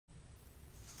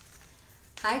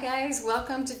Hi guys,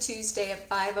 welcome to Tuesday at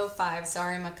 5:05.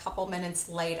 Sorry I'm a couple minutes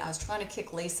late. I was trying to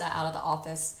kick Lisa out of the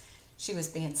office. She was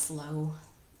being slow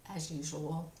as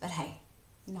usual, but hey,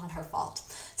 not her fault.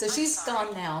 So she's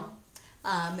gone now,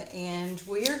 and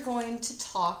we are going to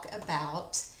talk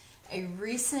about a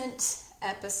recent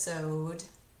episode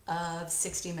of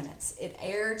 60 Minutes. It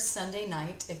aired Sunday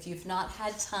night. If you've not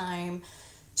had time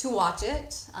to watch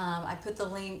it, I put the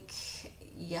link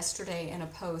yesterday in a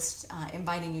post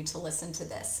inviting you to listen to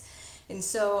this. And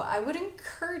so I would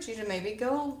encourage you to maybe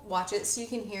go watch it so you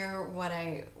can hear what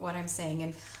I'm saying.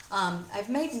 And I've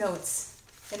made notes,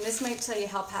 and this might tell you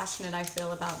how passionate I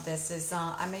feel about this. Is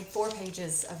I made 4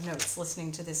 pages of notes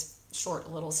listening to this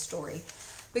short little story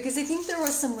because I think there were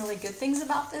some really good things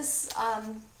about this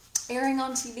airing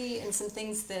on TV and some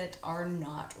things that are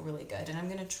not really good. And I'm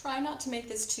going to try not to make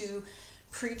this too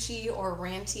preachy or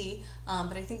ranty,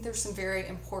 but I think there's some very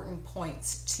important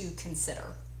points to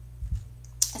consider.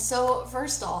 So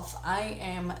first off, I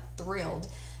am thrilled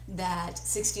that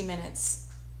 60 Minutes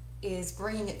is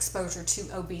bringing exposure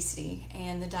to obesity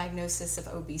and the diagnosis of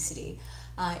obesity.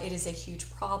 It is a huge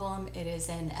problem. It is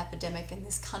an epidemic in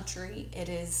this country. It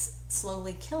is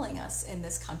slowly killing us in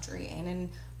this country and in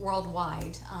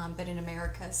worldwide, but in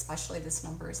America especially, this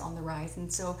number is on the rise.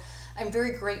 And so I'm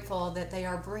very grateful that they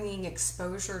are bringing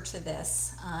exposure to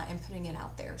this and putting it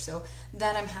out there. So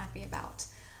that I'm happy about.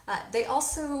 They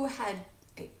also had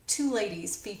 2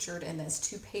 ladies featured in this,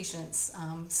 2 patients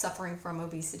suffering from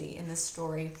obesity in this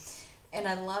story. And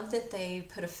I love that they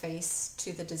put a face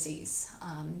to the disease.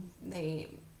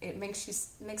 It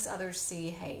makes others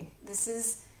see, hey, this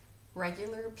is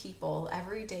regular people,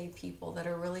 everyday people that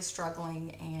are really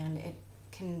struggling, and it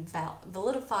can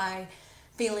validify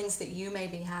feelings that you may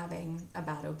be having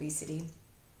about obesity.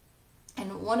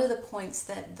 And one of the points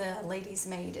that the ladies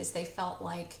made is they felt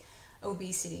like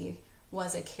obesity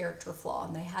was a character flaw,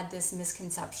 and they had this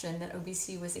misconception that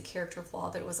obesity was a character flaw,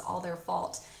 that it was all their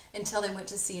fault, until they went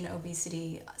to see an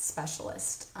obesity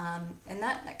specialist. And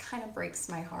that kind of breaks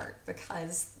my heart,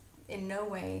 because in no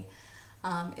way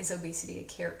is obesity a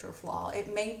character flaw.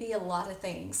 It may be a lot of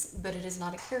things, but it is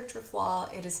not a character flaw.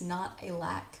 It is not a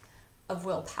lack of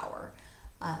willpower.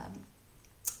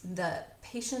 The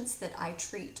patients that I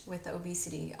treat with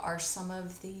obesity are some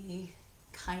of the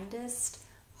kindest,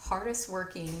 hardest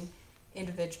working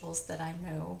individuals that I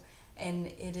know, and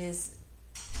it is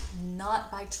not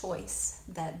by choice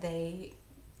that they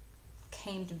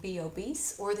came to be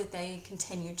obese or that they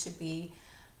continue to be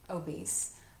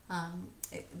obese.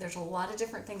 There's a lot of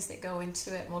different things that go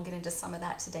into it, and we'll get into some of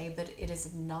that today, but it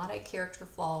is not a character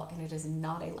flaw, and it is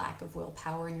not a lack of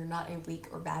willpower, and you're not a weak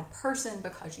or bad person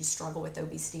because you struggle with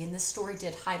obesity. And this story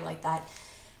did highlight that,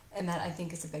 and that I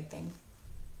think is a big thing.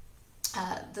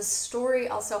 The story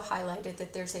also highlighted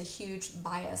that there's a huge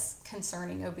bias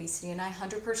concerning obesity, and I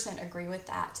 100% agree with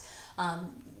that.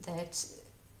 That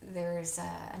there's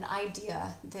an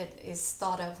idea that is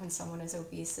thought of when someone is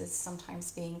obese as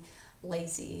sometimes being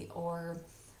lazy or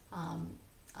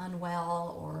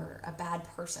unwell or a bad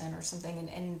person or something,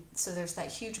 and so there's that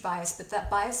huge bias, but that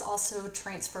bias also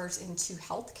transfers into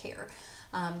healthcare.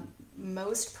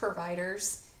 Most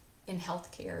providers in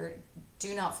healthcare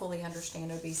do not fully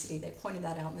understand obesity. They pointed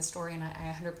that out in the story, and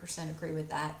I 100% agree with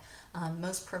that.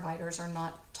 Most providers are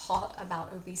not taught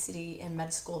about obesity in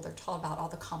med school. They're taught about all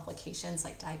the complications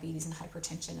like diabetes and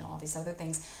hypertension and all these other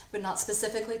things, but not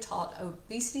specifically taught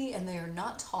obesity, and they are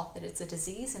not taught that it's a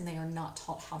disease, and they are not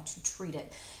taught how to treat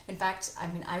it. In fact,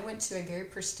 I went to a very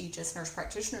prestigious nurse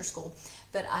practitioner school,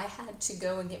 but I had to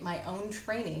go and get my own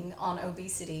training on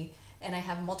obesity, and I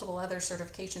have multiple other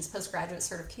certifications, postgraduate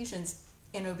certifications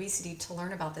in obesity to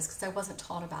learn about this, because I wasn't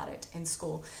taught about it in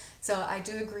school. So I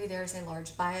do agree there's a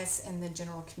large bias in the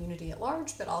general community at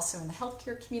large, but also in the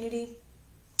healthcare community.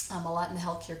 A lot in the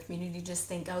healthcare community just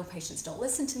think, oh, patients don't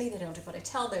listen to me, they don't do what I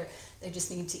tell, they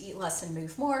just need to eat less and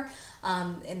move more.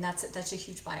 And that's a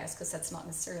huge bias, because that's not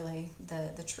necessarily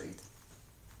the truth.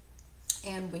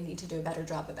 And we need to do a better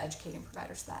job of educating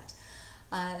providers that.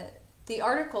 The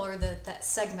article, or that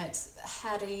segment,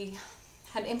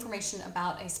 had information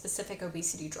about a specific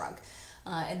obesity drug.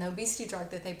 And the obesity drug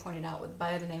that they pointed out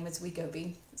by the name is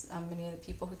Wegovy. Many of the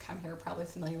people who come here are probably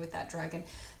familiar with that drug. And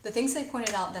the things they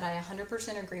pointed out that I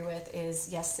 100% agree with is,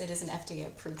 yes, it is an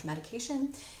FDA-approved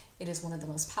medication. It is one of the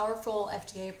most powerful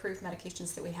FDA-approved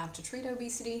medications that we have to treat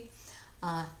obesity.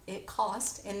 It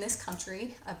costs, in this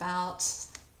country, about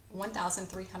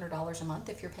 $1,300 a month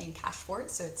if you're paying cash for it,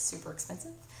 so it's super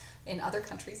expensive. In other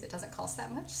countries, it doesn't cost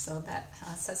that much, so that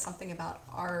says something about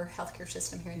our healthcare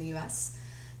system here in the U.S.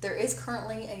 There is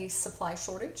currently a supply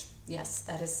shortage. Yes,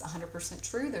 that is 100%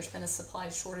 true. There's been a supply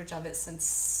shortage of it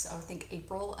since, I think,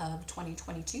 April of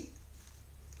 2022.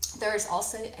 There is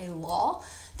also a law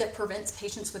that prevents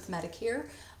patients with Medicare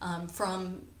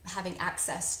from having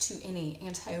access to any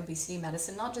anti-obesity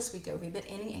medicine, not just Wegovy, but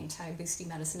any anti-obesity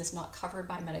medicine is not covered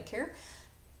by Medicare.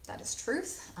 That is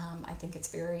truth. I think it's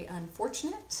very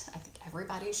unfortunate. I think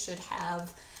everybody should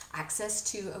have access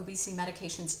to obesity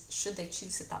medications should they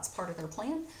choose if that's part of their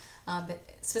plan. But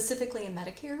specifically in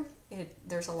Medicare,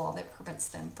 there's a law that prevents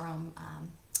them from,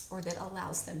 or that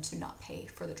allows them to not pay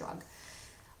for the drug.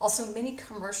 Also, many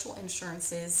commercial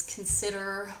insurances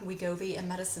consider Wegovy and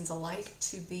medicines alike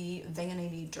to be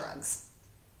vanity drugs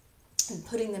and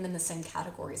putting them in the same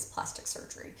category as plastic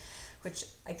surgery, which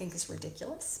I think is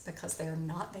ridiculous because they are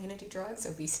not vanity drugs.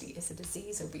 Obesity is a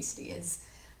disease. Obesity is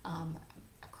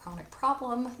a chronic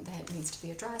problem that needs to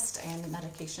be addressed, and the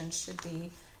medication should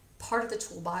be part of the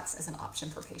toolbox as an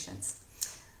option for patients.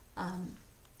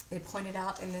 They pointed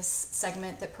out in this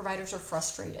segment that providers are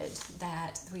frustrated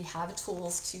that we have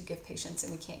tools to give patients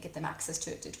and we can't get them access to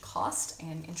it due to cost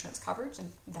and insurance coverage, and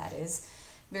that is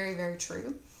very, very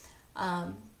true.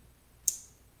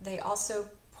 They also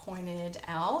pointed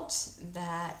out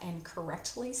that, and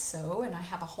correctly so, and I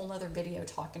have a whole other video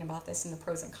talking about this and the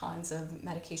pros and cons of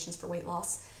medications for weight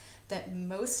loss, that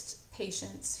most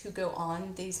patients who go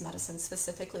on these medicines,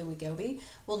 specifically Wegovy,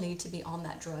 will need to be on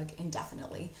that drug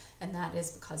indefinitely. And that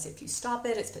is because if you stop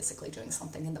it, it's basically doing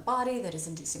something in the body that is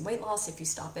inducing weight loss. If you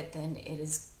stop it, then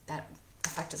that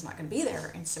effect is not going to be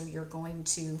there. And so you're going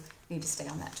to need to stay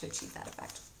on that to achieve that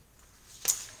effect.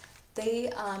 They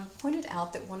pointed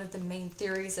out that one of the main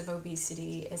theories of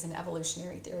obesity is an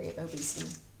evolutionary theory of obesity.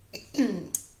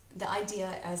 The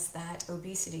idea is that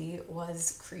obesity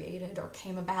was created or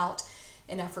came about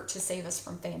in effort to save us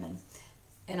from famine.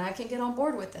 And I can get on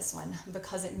board with this one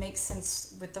because it makes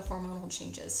sense with the hormonal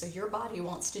changes. So your body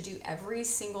wants to do every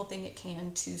single thing it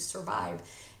can to survive.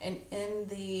 And in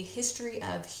the history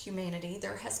of humanity,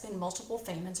 there has been multiple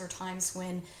famines or times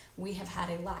when we have had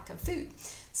a lack of food.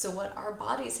 So what our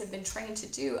bodies have been trained to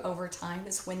do over time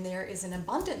is when there is an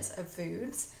abundance of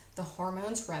foods, the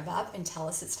hormones rev up and tell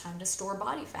us it's time to store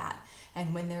body fat.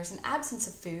 And when there's an absence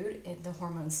of food, the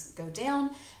hormones go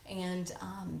down and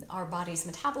our body's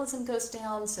metabolism goes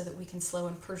down so that we can slow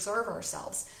and preserve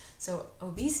ourselves. So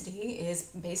obesity is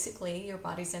basically your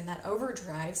body's in that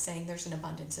overdrive saying there's an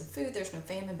abundance of food, there's no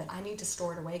famine, but I need to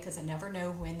store it away because I never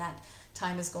know when that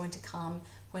time is going to come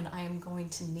when I am going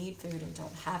to need food and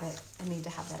don't have it. I need to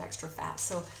have that extra fat.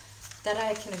 So that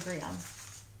I can agree on.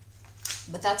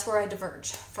 But that's where I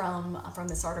diverge from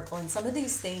this article. And some of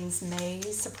these things may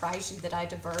surprise you that I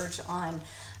diverge on,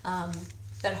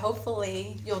 but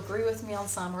hopefully you'll agree with me on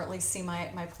some or at least see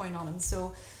my point on them.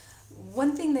 So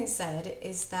one thing they said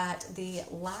is that the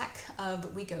lack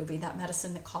of Wegovy, that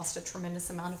medicine that cost a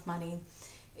tremendous amount of money,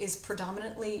 is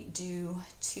predominantly due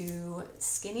to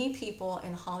skinny people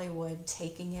in Hollywood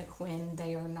taking it when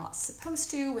they are not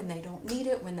supposed to, when they don't need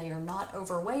it, when they are not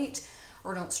overweight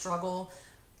or don't struggle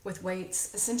with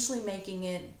weights, essentially making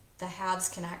it the haves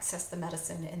can access the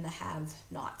medicine and the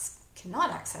have-nots cannot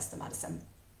access the medicine.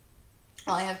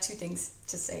 Well, I have two things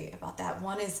to say about that.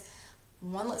 One,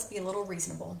 let's be a little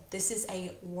reasonable. This is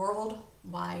a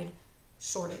worldwide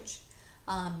shortage.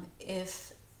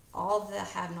 If all the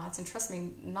have-nots, and trust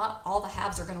me, not all the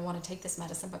haves are going to want to take this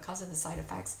medicine because of the side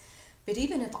effects, but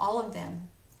even if all of them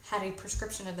had a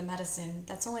prescription of the medicine,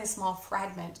 that's only a small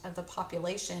fragment of the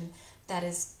population that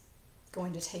is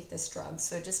going to take this drug.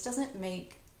 So it just doesn't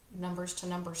make numbers to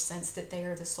numbers sense that they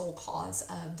are the sole cause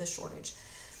of the shortage.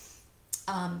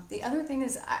 The other thing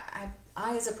is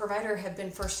I as a provider have been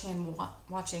firsthand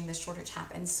watching this shortage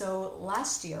happen. So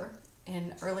last year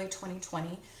in early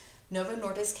 2020, Novo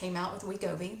Nordisk came out with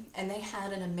Wegovy and they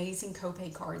had an amazing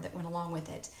copay card that went along with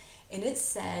it. And it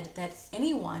said that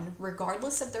anyone,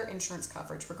 regardless of their insurance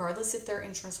coverage, regardless if their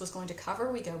insurance was going to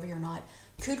cover Wegovy or not,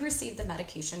 could receive the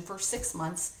medication for 6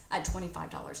 months at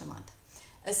 $25 a month.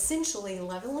 Essentially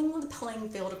leveling the playing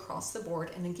field across the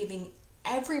board and then giving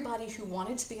everybody who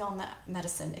wanted to be on that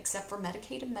medicine, except for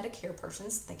Medicaid and Medicare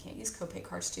persons, they can't use copay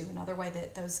cards too, another way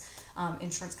that those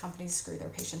insurance companies screw their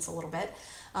patients a little bit,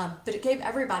 but it gave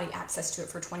everybody access to it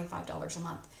for $25 a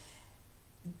month.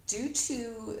 Due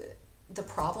to the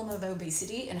problem of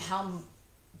obesity and how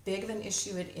big of an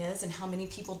issue it is and how many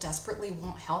people desperately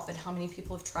want help and how many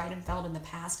people have tried and failed in the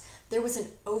past, there was an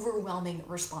overwhelming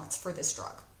response for this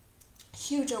drug.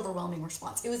 Huge overwhelming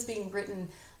response. It was being written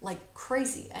like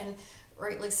crazy, and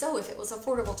rightly so if it was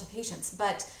affordable to patients.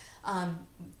 But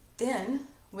then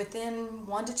within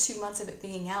 1 to 2 months of it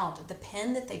being out, the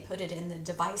pen that they put it in, the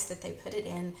device that they put it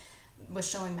in, was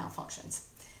showing malfunctions.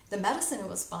 The medicine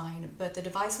was fine, but the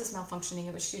device was malfunctioning.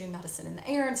 It was shooting medicine in the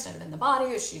air instead of in the body.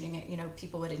 It was shooting it,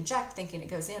 people would inject thinking it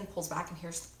goes in, pulls back, and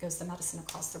here goes the medicine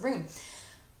across the room.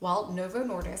 Well, Novo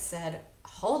Nordisk said,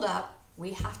 hold up,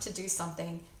 we have to do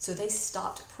something. So they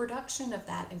stopped production of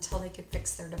that until they could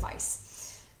fix their device.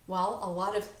 Well, a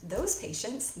lot of those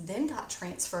patients then got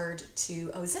transferred to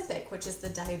Ozempic, which is the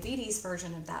diabetes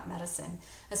version of that medicine,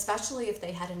 especially if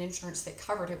they had an insurance that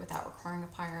covered it without requiring a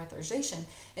prior authorization.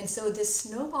 And so this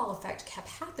snowball effect kept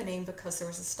happening because there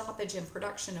was a stoppage in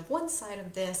production of one side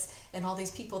of this, and all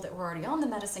these people that were already on the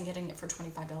medicine getting it for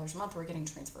 $25 a month were getting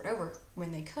transferred over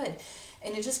when they could.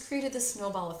 And it just created this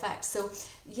snowball effect. So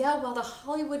yeah, while the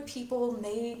Hollywood people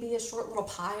may be a short little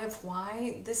pie of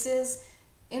why this is,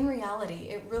 in reality,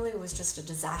 it really was just a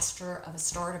disaster of a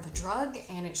start of a drug,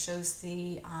 and it shows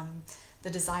the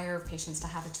desire of patients to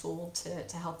have a tool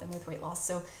to help them with weight loss.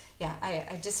 So yeah,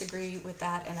 I disagree with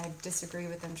that, and I disagree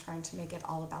with them trying to make it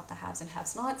all about the haves and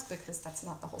have-nots, because that's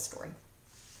not the whole story.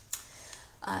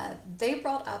 They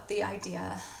brought up the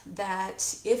idea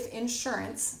that if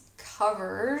insurance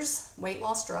covers weight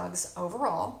loss drugs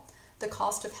overall, the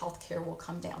cost of healthcare will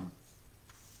come down.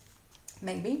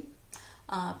 Maybe,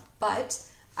 but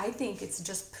I think it's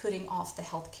just putting off the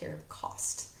healthcare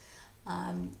cost.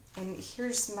 And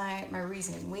here's my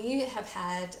reasoning. We have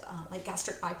had like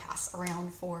gastric bypass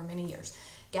around for many years.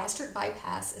 Gastric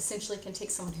bypass essentially can take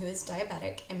someone who is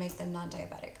diabetic and make them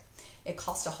non-diabetic. It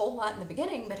costs a whole lot in the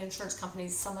beginning, but insurance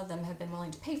companies, some of them have been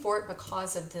willing to pay for it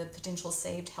because of the potential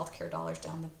saved healthcare dollars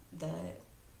down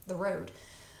the road.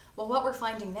 Well, what we're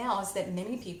finding now is that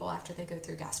many people, after they go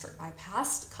through gastric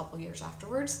bypass, a couple years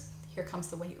afterwards, here comes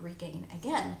the weight regain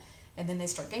again. And then they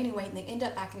start gaining weight and they end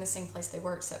up back in the same place they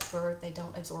were, except for they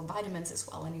don't absorb vitamins as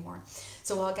well anymore.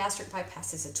 So while gastric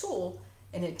bypass is a tool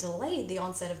and it delayed the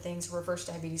onset of things, reverse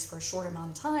diabetes for a short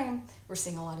amount of time, we're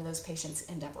seeing a lot of those patients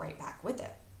end up right back with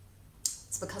it.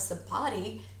 It's because the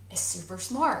body is super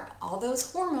smart. All those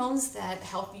hormones that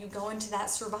help you go into that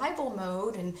survival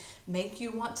mode and make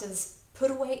you want to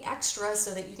put away extra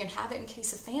so that you can have it in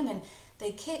case of famine,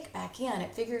 they kick back in.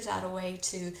 It figures out a way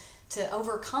to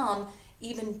overcome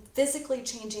even physically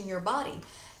changing your body.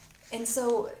 And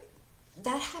so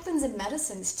that happens in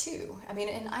medicines too. I mean,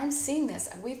 and I'm seeing this.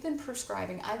 I've been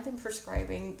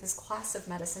prescribing this class of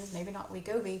medicines, maybe not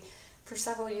Wegovy, for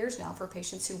several years now for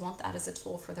patients who want that as a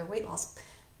tool for their weight loss.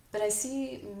 But I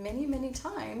see many, many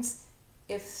times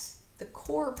if the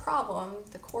core problem,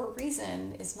 the core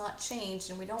reason is not changed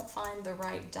and we don't find the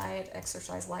right diet,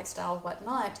 exercise, lifestyle,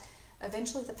 whatnot,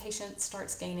 eventually the patient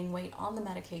starts gaining weight on the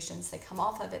medications. They come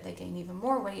off of it, they gain even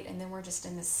more weight, and then we're just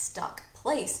in this stuck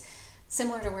place,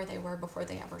 similar to where they were before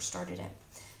they ever started it.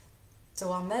 So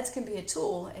while meds can be a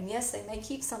tool, and yes, they may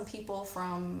keep some people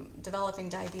from developing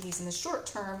diabetes in the short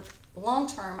term, long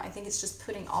term, I think it's just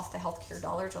putting off the healthcare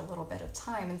dollars a little bit of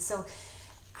time. And so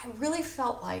I really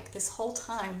felt like this whole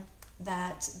time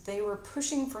that they were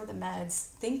pushing for the meds,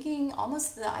 thinking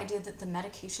almost the idea that the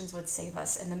medications would save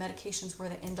us and the medications were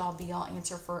the end-all be-all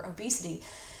answer for obesity.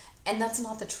 And that's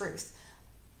not the truth.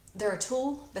 They're a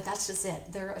tool, but that's just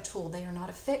it. They're a tool. They are not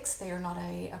a fix. They are not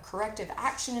a corrective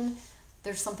action.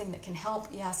 There's something that can help,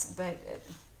 yes, but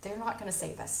they're not going to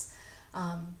save us.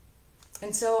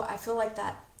 And so I feel like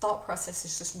that thought process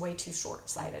is just way too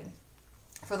short-sighted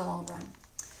for the long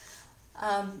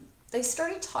run. They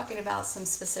started talking about some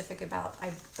specific about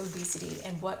obesity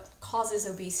and what causes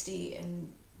obesity and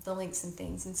the links and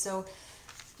things. And so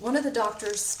one of the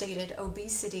doctors stated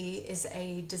obesity is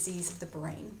a disease of the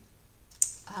brain.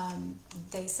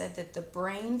 They said that the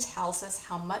brain tells us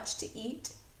how much to eat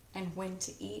and when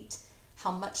to eat,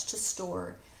 how much to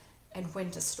store and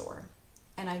when to store.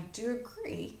 And I do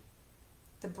agree,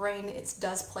 the brain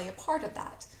does play a part of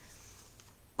that.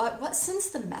 But what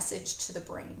sends the message to the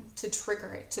brain to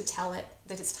trigger it, to tell it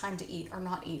that it's time to eat or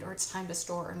not eat, or it's time to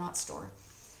store or not store?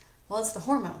 Well, it's the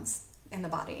hormones in the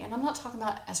body. And I'm not talking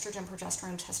about estrogen,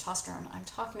 progesterone, testosterone. I'm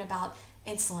talking about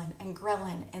insulin and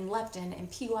ghrelin and leptin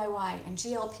and PYY and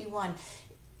GLP-1.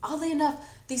 Oddly enough,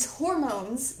 these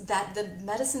hormones that the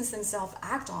medicines themselves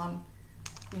act on,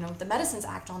 the medicines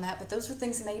act on that, but those are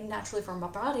things made naturally from our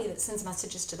body that sends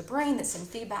messages to the brain that send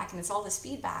feedback, and it's all this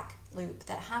feedback loop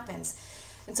that happens.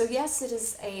 And so yes, it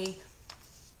is a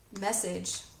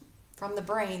message from the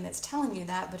brain that's telling you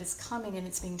that, but it's coming and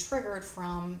it's being triggered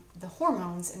from the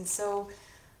hormones. And so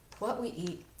what we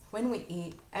eat, when we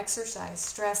eat, exercise,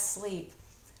 stress, sleep,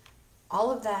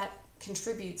 all of that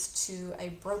contributes to a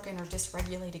broken or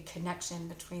dysregulated connection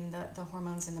between the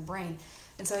hormones in the brain.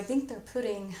 And so I think they're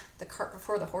putting the cart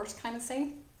before the horse, kind of say,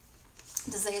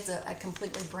 to say it's a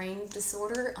completely brain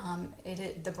disorder.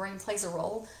 The brain plays a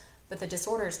role, but the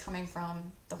disorder is coming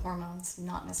from the hormones,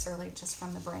 not necessarily just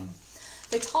from the brain.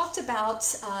 They talked about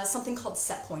something called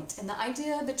set point. And the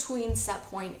idea between set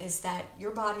point is that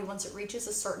your body, once it reaches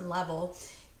a certain level,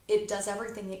 it does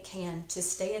everything it can to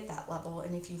stay at that level.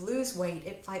 And if you lose weight,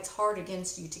 it fights hard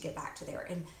against you to get back to there.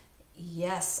 And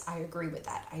yes, I agree with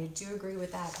that. I do agree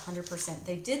with that 100%.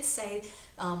 They did say,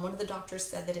 one of the doctors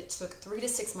said that it took 3 to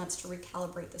 6 months to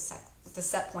recalibrate the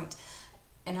set point.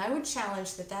 And I would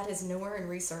challenge that that is nowhere in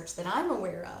research that I'm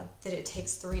aware of that it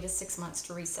takes 3 to 6 months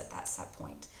to reset that set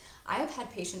point. I have had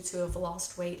patients who have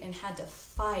lost weight and had to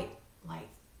fight like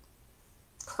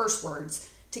curse words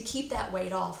to keep that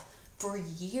weight off for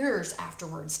years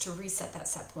afterwards to reset that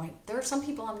set point. There are some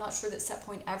people I'm not sure that set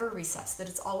point ever resets, that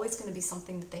it's always going to be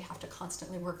something that they have to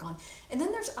constantly work on. And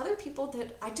then there's other people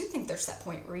that I do think their set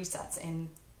point resets in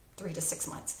 3 to 6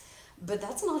 months. But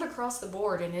that's not across the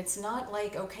board, and it's not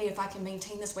like, okay, if I can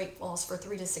maintain this weight loss for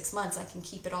 3 to 6 months, I can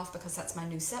keep it off because that's my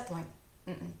new set point.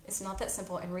 It's not that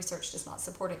simple, and research does not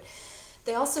support it.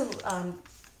 They also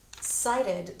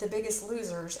cited the biggest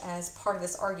losers as part of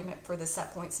this argument for the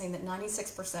set point, saying that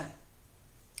 96%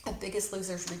 of biggest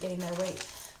losers regain their weight,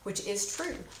 which is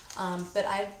true. But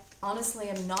I honestly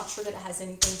am not sure that it has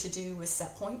anything to do with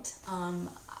set point.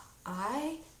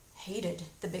 I hated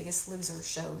the Biggest Loser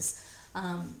shows.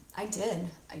 I did.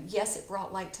 Yes, it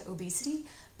brought light to obesity,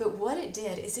 but what it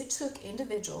did is it took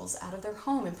individuals out of their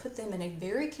home and put them in a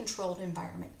very controlled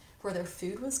environment where their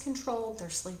food was controlled,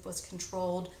 their sleep was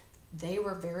controlled, they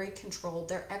were very controlled,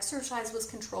 their exercise was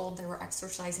controlled, they were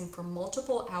exercising for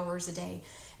multiple hours a day.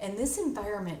 And this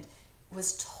environment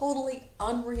was totally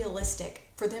unrealistic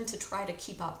for them to try to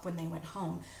keep up when they went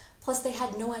home. Plus, they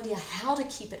had no idea how to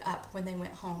keep it up when they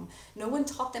went home. No one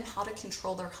taught them how to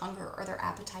control their hunger or their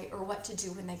appetite, or what to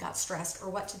do when they got stressed,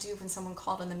 or what to do when someone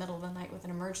called in the middle of the night with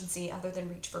an emergency other than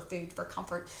reach for food, for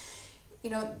comfort. You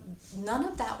know, none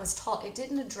of that was taught. It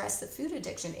didn't address the food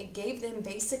addiction. It gave them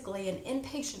basically an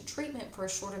inpatient treatment for a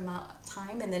short amount of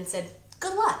time and then said,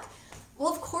 good luck.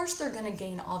 Well, of course they're going to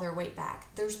gain all their weight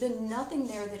back. There's been nothing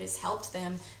there that has helped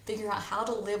them figure out how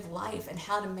to live life and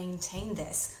how to maintain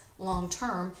this long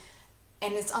term.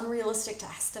 And it's unrealistic to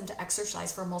ask them to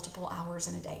exercise for multiple hours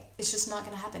in a day. It's just not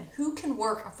going to happen. Who can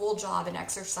work a full job and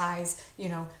exercise,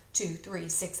 2, 3,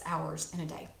 6 hours in a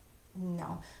day?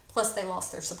 No. Plus, they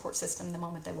lost their support system the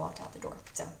moment they walked out the door.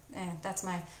 So that's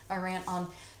my rant on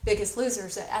Biggest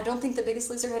Losers. I don't think the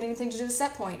Biggest Loser had anything to do with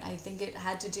set point. I think it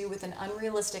had to do with an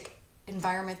unrealistic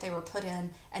environment they were put in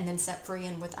and then set free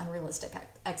in with unrealistic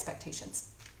expectations.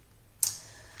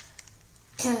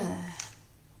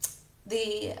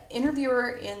 The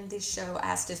interviewer in the show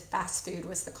asked if fast food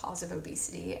was the cause of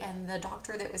obesity, and the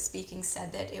doctor that was speaking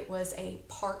said that it was a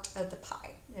part of the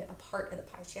pie. A part of the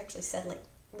pie. She actually said like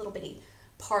a little bitty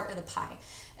part of the pie.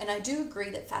 And I do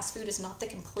agree that fast food is not the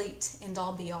complete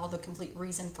end-all be-all, the complete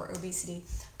reason for obesity.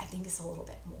 I think it's a little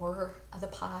bit more of the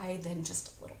pie than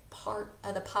just a little part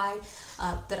of the pie.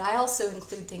 But I also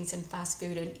include things in fast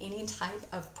food in any type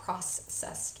of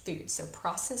processed food. So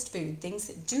processed food, things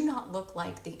that do not look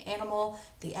like the animal,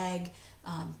 the egg,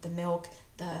 the milk,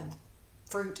 the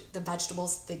fruit, the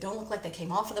vegetables. They don't look like they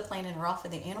came off of the planet or off of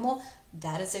the animal.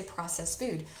 That is a processed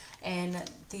food. And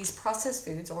these processed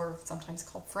foods, or sometimes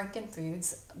called Franken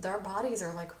foods, their bodies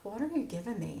are like, what are you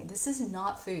giving me? This is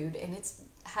not food. And it's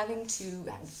having to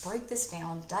break this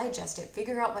down, digest it,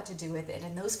 figure out what to do with it.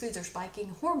 And those foods are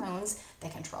spiking hormones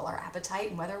that control our appetite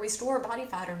and whether we store body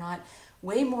fat or not,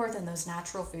 way more than those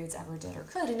natural foods ever did or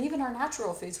could. And even our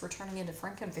natural foods, we're turning into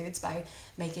Franken foods by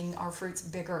making our fruits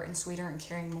bigger and sweeter and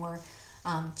carrying more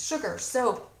sugar.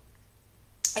 So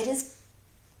it is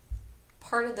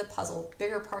part of the puzzle,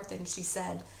 bigger part than she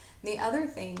said. The other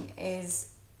thing is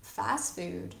fast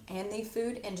food and the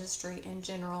food industry in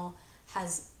general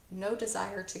has no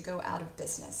desire to go out of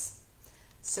business.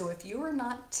 So if you are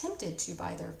not tempted to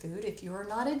buy their food, if you are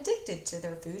not addicted to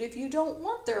their food, if you don't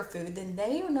want their food, then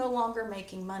they are no longer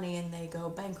making money and they go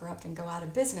bankrupt and go out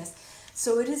of business.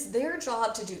 So it is their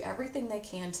job to do everything they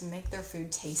can to make their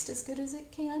food taste as good as it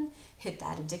can, hit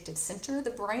that addictive center of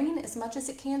the brain as much as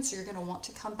it can, so you're going to want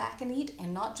to come back and eat.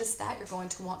 And not just that, you're going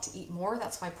to want to eat more.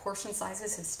 That's why portion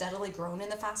sizes have steadily grown in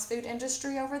the fast food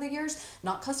industry over the years,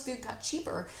 not because food got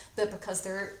cheaper, but because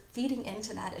they're feeding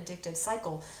into that addictive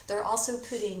cycle. They're also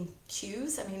putting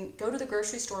cues. I mean, go to the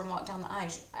grocery store and walk down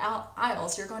the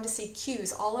aisles. You're going to see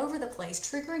cues all over the place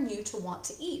triggering you to want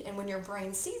to eat. And when your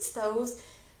brain sees those,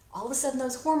 all of a sudden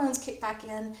those hormones kick back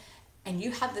in and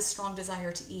you have this strong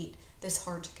desire to eat that's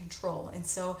hard to control. And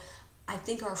so I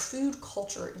think our food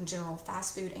culture in general,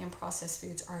 fast food and processed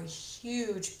foods, are a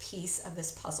huge piece of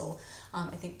this puzzle.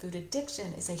 I think food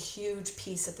addiction is a huge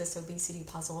piece of this obesity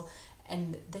puzzle,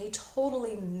 and they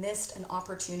totally missed an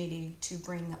opportunity to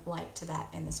bring light to that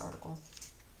in this article.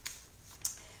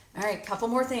 All right, couple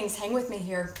more things. Hang with me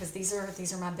here, because these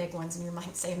are my big ones, and you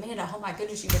might say, Amanda, oh my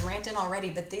goodness, you've been ranting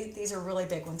already, but these are really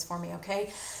big ones for me,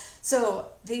 okay? So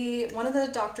one of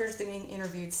the doctors being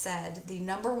interviewed said the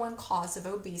number one cause of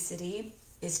obesity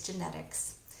is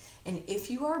genetics. And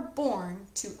if you are born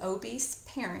to obese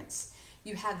parents,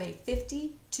 you have a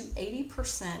 50 to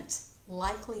 80%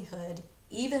 likelihood,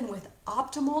 even with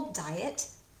optimal diet,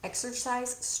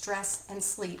 exercise, stress, and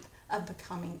sleep, of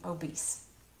becoming obese.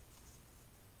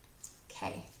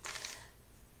 Okay.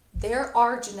 There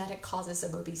are genetic causes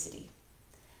of obesity.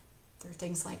 There are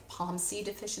things like POMC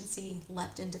deficiency,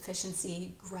 leptin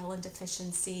deficiency, ghrelin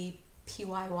deficiency,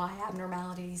 PYY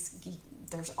abnormalities.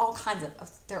 There's all kinds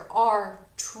there are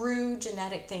true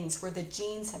genetic things where the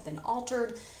genes have been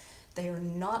altered. They are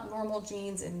not normal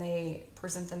genes, and they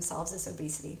present themselves as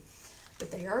obesity. But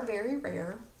they are very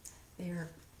rare. They are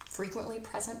frequently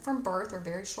present from birth or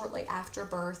very shortly after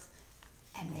birth,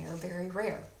 and they are very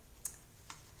rare.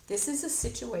 This is a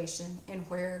situation in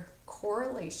where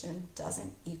correlation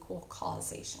doesn't equal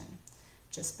causation.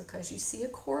 Just because you see a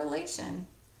correlation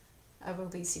of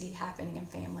obesity happening in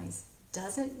families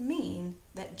doesn't mean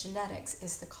that genetics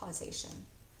is the causation.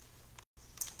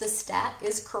 The stat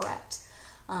is correct.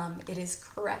 It is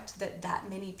correct that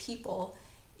many people,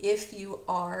 if you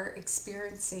are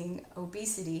experiencing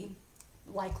obesity,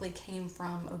 likely came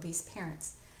from obese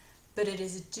parents. But it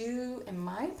is due, in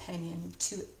my opinion,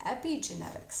 to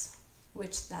epigenetics,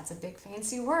 which that's a big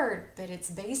fancy word, but it's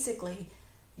basically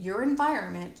your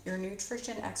environment, your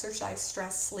nutrition, exercise,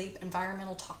 stress, sleep,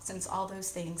 environmental toxins, all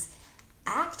those things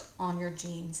act on your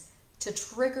genes to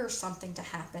trigger something to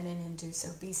happen and induce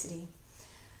obesity.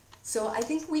 So I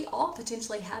think we all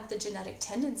potentially have the genetic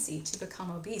tendency to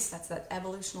become obese. That's that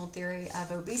evolutional theory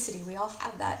of obesity. We all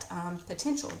have that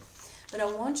potential. But I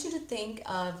want you to think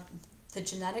of the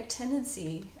genetic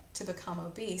tendency to become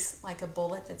obese like a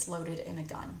bullet that's loaded in a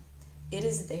gun. It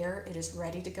is there, it is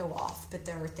ready to go off, but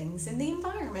there are things in the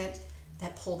environment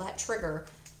that pull that trigger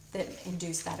that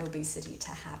induce that obesity to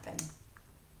happen.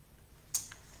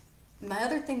 My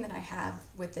other thing that I have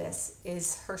with this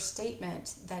is her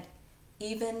statement that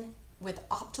even with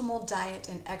optimal diet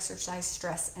and exercise,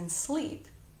 stress, and sleep,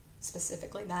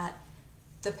 specifically that,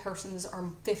 the persons are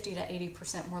 50 to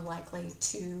 80% more likely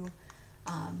to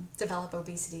develop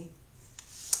obesity.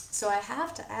 So I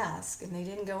have to ask, and they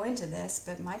didn't go into this,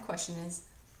 but my question is,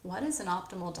 what is an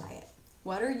optimal diet?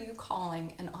 What are you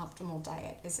calling an optimal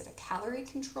diet? Is it a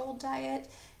calorie-controlled diet?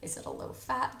 Is it a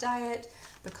low-fat diet?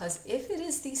 Because if it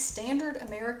is the standard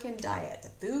American diet,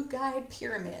 the Food Guide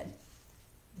Pyramid,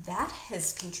 that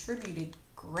has contributed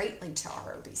greatly to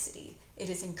our obesity. It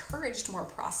has encouraged more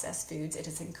processed foods. It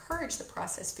has encouraged the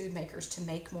processed food makers to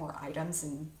make more items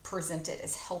and present it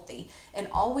as healthy. And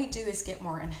all we do is get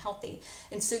more unhealthy.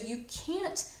 And so you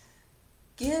can't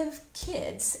give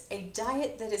kids a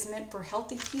diet that is meant for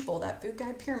healthy people. That Food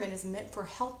Guide Pyramid is meant for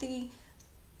healthy,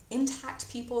 intact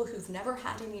people who've never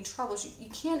had any troubles. You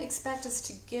can't expect us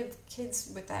to give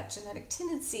kids with that genetic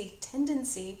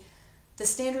tendency the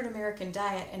standard American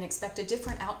diet and expect a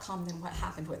different outcome than what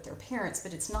happened with their parents.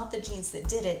 But it's not the genes that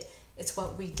did it, it's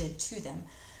what we did to them.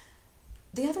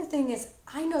 The other thing is,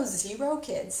 I know 0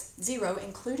 kids, 0,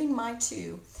 including my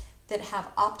 2, that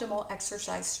have optimal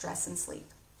exercise, stress, and sleep.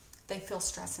 They feel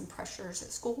stress and pressures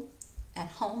at school, at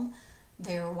home.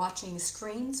 They're watching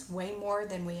screens way more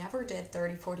than we ever did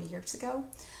 30, 40 years ago.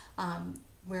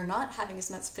 We're not having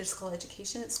as much physical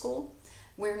education at school.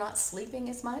 We're not sleeping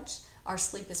as much. Our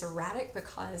sleep is erratic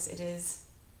because it is,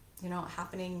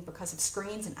 happening because of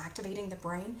screens and activating the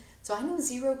brain. So I know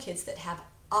 0 kids that have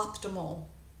optimal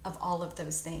of all of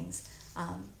those things.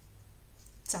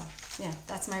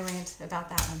 That's my rant about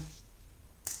that one.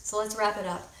 So let's wrap it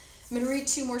up. I'm going to read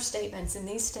 2 more statements, and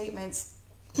these statements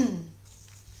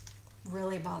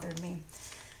really bothered me.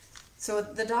 So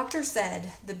the doctor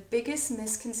said, the biggest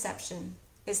misconception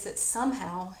is that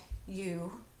somehow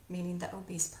you, meaning the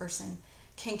obese person,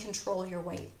 can control your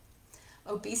weight.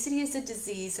 Obesity is a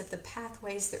disease of the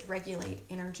pathways that regulate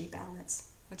energy balance,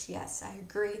 which, yes, I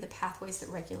agree, the pathways that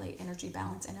regulate energy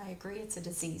balance, and I agree it's a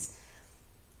disease.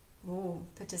 Ooh,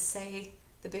 but to say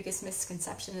the biggest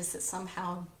misconception is that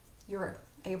somehow you're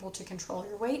able to control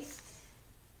your weight.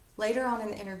 Later on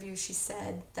in the interview, she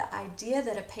said the idea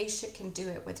that a patient can do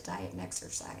it with diet and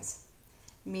exercise,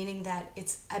 meaning that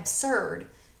it's absurd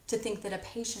to think that a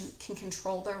patient can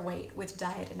control their weight with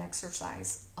diet and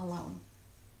exercise alone.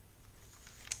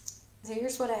 So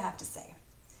here's what I have to say.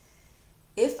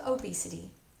 If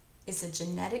obesity is a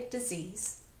genetic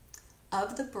disease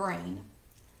of the brain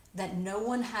that no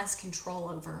one has control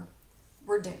over,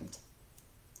 we're doomed.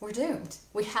 We're doomed.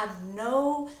 We have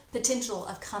no potential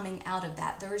of coming out of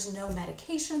that. There is no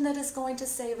medication that is going to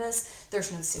save us.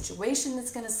 There's no situation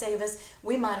that's going to save us.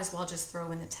 We might as well just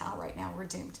throw in the towel right now. We're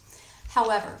doomed.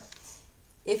 However,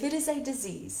 if it is a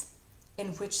disease in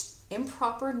which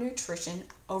improper nutrition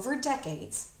over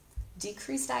decades,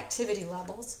 decreased activity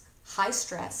levels, high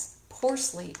stress, poor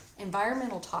sleep,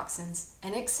 environmental toxins,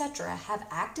 and etc. have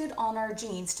acted on our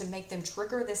genes to make them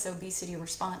trigger this obesity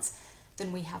response,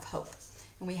 then we have hope.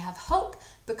 And we have hope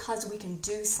because we can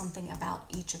do something about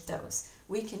each of those.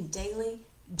 We can daily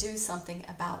do something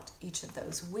about each of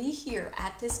those. We here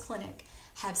at this clinic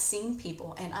have seen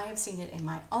people, and I have seen it in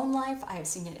my own life, I have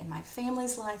seen it in my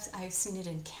family's lives, I have seen it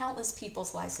in countless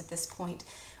people's lives at this point.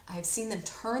 I have seen them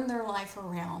turn their life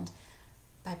around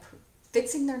by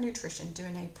fixing their nutrition,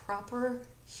 doing a proper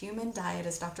human diet,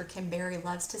 as Dr. Kim Berry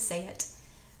loves to say it,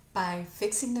 by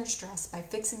fixing their stress, by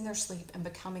fixing their sleep, and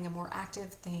becoming a more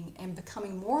active thing, and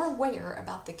becoming more aware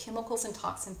about the chemicals and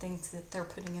toxin things that they're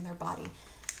putting in their body.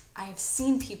 I have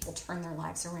seen people turn their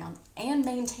lives around and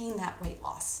maintain that weight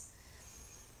loss.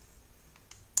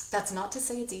 That's not to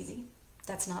say it's easy.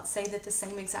 That's not to say that the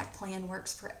same exact plan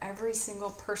works for every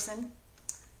single person.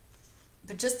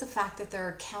 But just the fact that there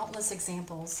are countless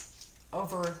examples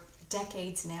over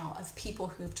decades now of people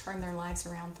who've turned their lives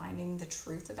around finding the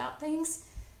truth about things,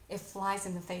 it flies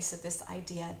in the face of this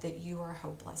idea that you are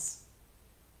hopeless.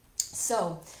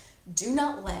 So do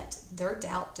not let their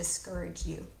doubt discourage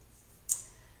you.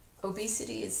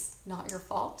 Obesity is not your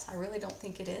fault. I really don't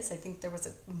think it is. I think there was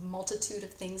a multitude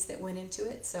of things that went into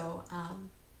it. So,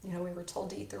 we were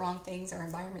told to eat the wrong things. Our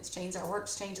environments changed. Our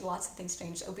works changed. Lots of things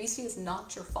changed. Obesity is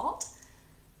not your fault,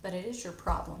 but it is your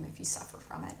problem if you suffer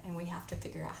from it. And we have to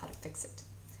figure out how to fix it.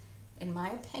 In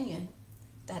my opinion,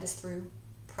 that is through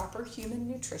proper human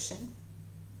nutrition,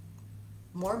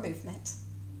 more movement,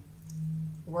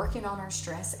 working on our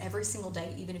stress every single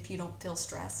day, even if you don't feel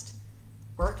stressed,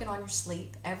 working on your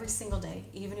sleep every single day,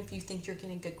 even if you think you're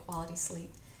getting good quality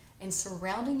sleep, and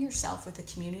surrounding yourself with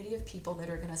a community of people that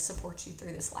are going to support you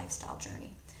through this lifestyle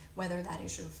journey, whether that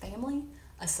is your family,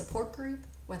 a support group,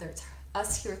 whether it's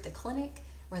us here at the clinic,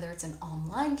 whether it's an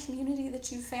online community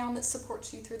that you found that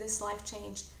supports you through this life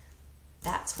change.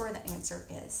 That's where the answer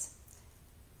is.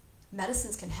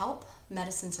 Medicines can help.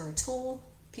 Medicines are a tool.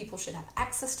 People should have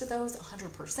access to those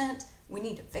 100%. We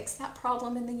need to fix that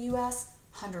problem in the US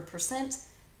 100%.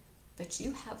 But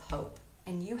you have hope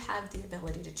and you have the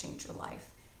ability to change your life.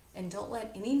 And don't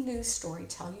let any news story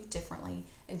tell you differently,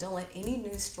 and don't let any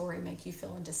news story make you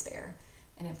feel in despair.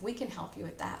 And if we can help you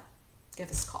with that, give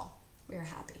us a call. We are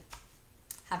happy.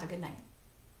 Have a good night.